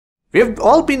We have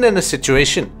all been in a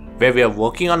situation where we are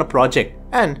working on a project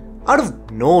and out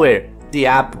of nowhere the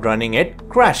app running it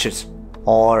crashes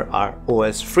or our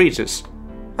OS freezes.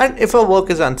 And if our work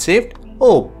is unsaved,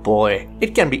 oh boy,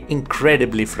 it can be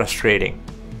incredibly frustrating.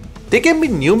 There can be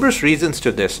numerous reasons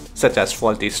to this, such as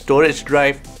faulty storage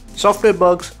drive, software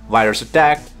bugs, virus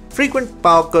attack, frequent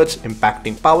power cuts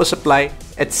impacting power supply,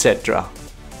 etc.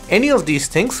 Any of these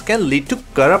things can lead to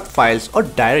corrupt files or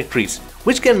directories,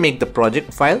 which can make the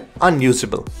project file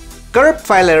unusable. Corrupt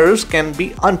file errors can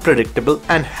be unpredictable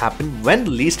and happen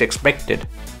when least expected.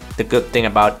 The good thing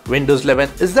about Windows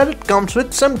 11 is that it comes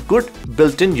with some good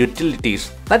built-in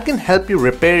utilities that can help you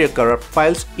repair your corrupt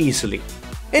files easily.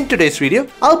 In today's video,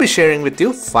 I'll be sharing with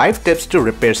you 5 tips to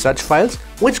repair such files,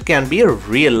 which can be a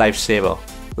real lifesaver.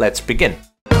 Let's begin.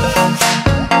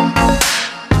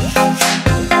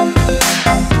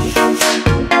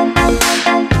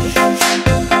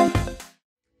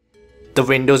 The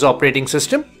Windows operating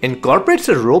system incorporates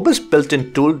a robust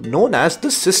built-in tool known as the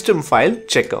System File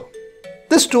Checker.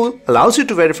 This tool allows you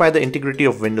to verify the integrity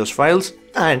of Windows files,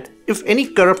 and if any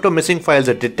corrupt or missing files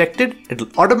are detected, it will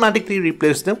automatically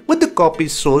replace them with the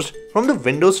copies sourced from the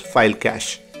Windows file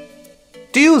cache.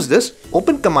 To use this,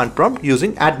 open command prompt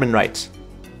using admin rights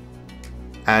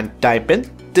and type in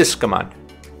this command.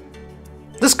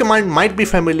 This command might be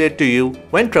familiar to you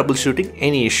when troubleshooting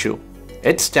any issue.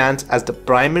 It stands as the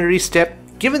primary step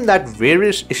given that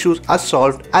various issues are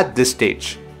solved at this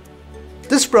stage.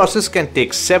 This process can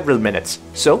take several minutes,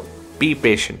 so be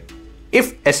patient.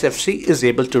 If SFC is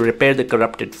able to repair the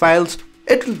corrupted files,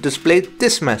 it will display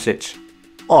this message.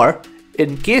 Or,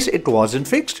 in case it wasn't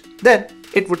fixed, then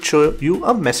it would show you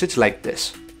a message like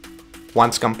this.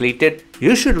 Once completed,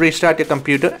 you should restart your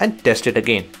computer and test it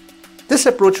again. This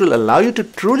approach will allow you to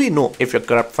truly know if your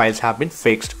corrupt files have been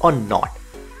fixed or not.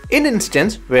 In an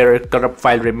instance where a corrupt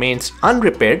file remains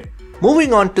unrepaired,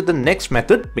 moving on to the next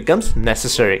method becomes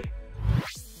necessary.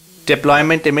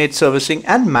 Deployment Image Servicing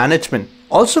and Management,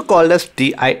 also called as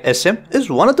DISM, is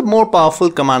one of the more powerful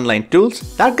command line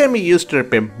tools that can be used to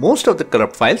repair most of the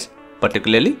corrupt files,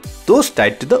 particularly those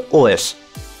tied to the OS.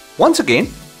 Once again,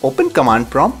 open command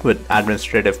prompt with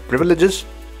administrative privileges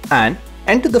and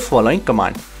enter the following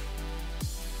command.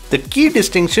 The key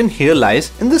distinction here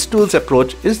lies in this tool's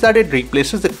approach is that it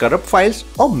replaces the corrupt files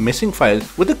or missing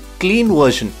files with a clean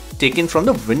version taken from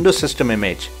the Windows system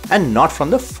image and not from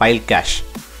the file cache.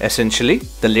 Essentially,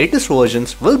 the latest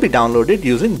versions will be downloaded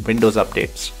using Windows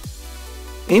updates.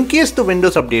 In case the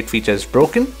Windows update feature is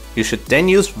broken, you should then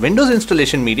use Windows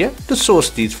installation media to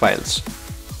source these files.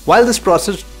 While this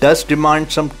process does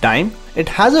demand some time, it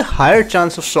has a higher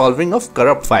chance of solving of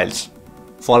corrupt files.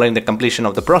 Following the completion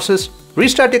of the process,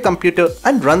 restart your computer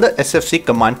and run the SFC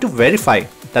command to verify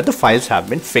that the files have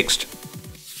been fixed.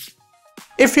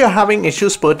 If you are having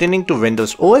issues pertaining to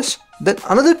Windows OS, then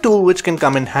another tool which can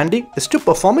come in handy is to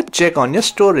perform a check on your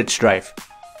storage drive.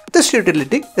 This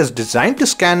utility is designed to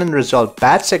scan and resolve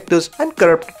bad sectors and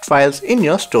corrupted files in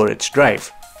your storage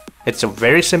drive. It's a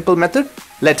very simple method.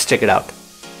 Let's check it out.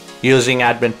 Using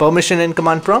admin permission in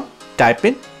command prompt, type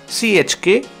in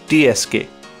ChkDsk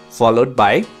followed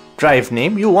by drive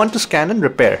name you want to scan and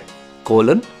repair,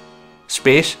 :/r/f.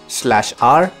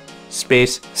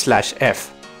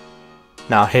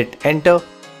 Now hit enter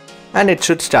and it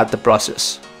should start the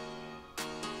process.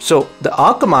 So the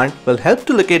R command will help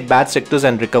to locate bad sectors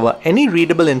and recover any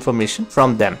readable information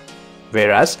from them,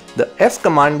 whereas the F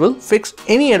command will fix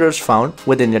any errors found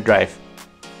within your drive.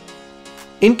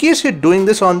 In case you're doing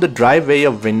this on the drive where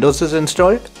your Windows is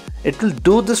installed, it will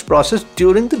do this process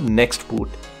during the next boot.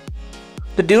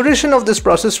 The duration of this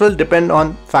process will depend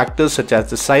on factors such as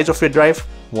the size of your drive,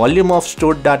 volume of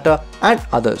stored data, and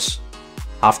others.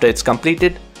 After it's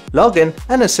completed, log in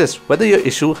and assess whether your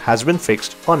issue has been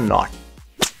fixed or not.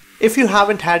 If you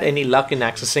haven't had any luck in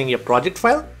accessing your project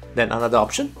file, then another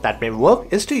option that may work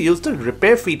is to use the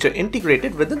repair feature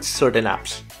integrated within certain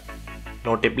apps.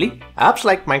 Notably, apps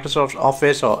like Microsoft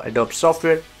Office or Adobe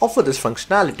Software offer this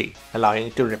functionality, allowing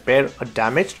you to repair a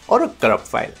damaged or a corrupt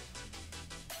file.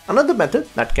 Another method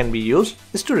that can be used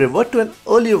is to revert to an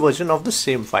earlier version of the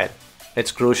same file.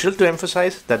 It's crucial to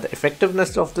emphasize that the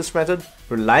effectiveness of this method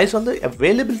relies on the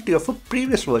availability of a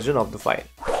previous version of the file.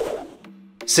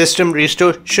 System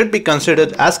restore should be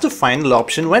considered as the final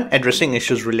option when addressing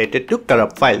issues related to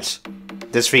corrupt files.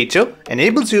 This feature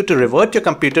enables you to revert your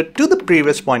computer to the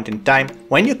previous point in time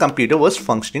when your computer was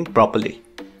functioning properly.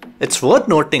 It's worth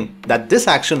noting that this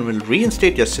action will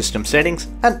reinstate your system settings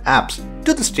and apps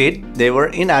to the state they were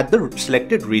in at the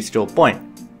selected restore point.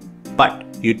 But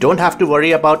you don't have to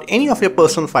worry about any of your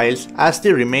personal files as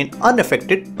they remain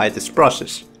unaffected by this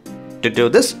process. To do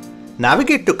this,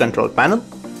 navigate to Control Panel,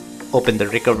 open the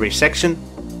Recovery section,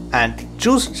 and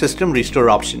choose System Restore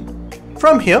option.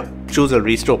 From here, choose a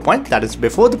restore point that is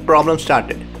before the problem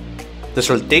started. This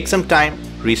will take some time,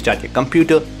 restart your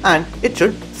computer, and it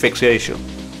should fix your issue.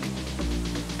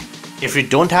 If you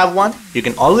don't have one, you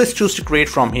can always choose to create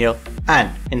from here, and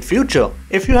in future,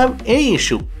 if you have any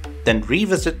issue, then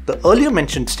revisit the earlier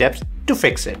mentioned steps to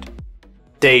fix it.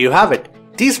 There you have it.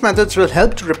 These methods will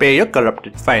help to repair your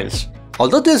corrupted files.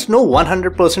 Although there's no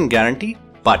 100% guarantee,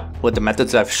 but with the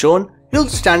methods I've shown, you'll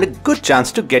stand a good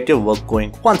chance to get your work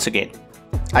going once again.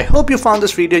 I hope you found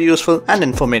this video useful and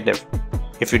informative.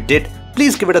 If you did,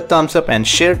 please give it a thumbs up and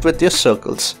share it with your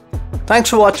circles. Thanks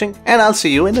for watching, and I'll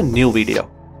see you in a new video.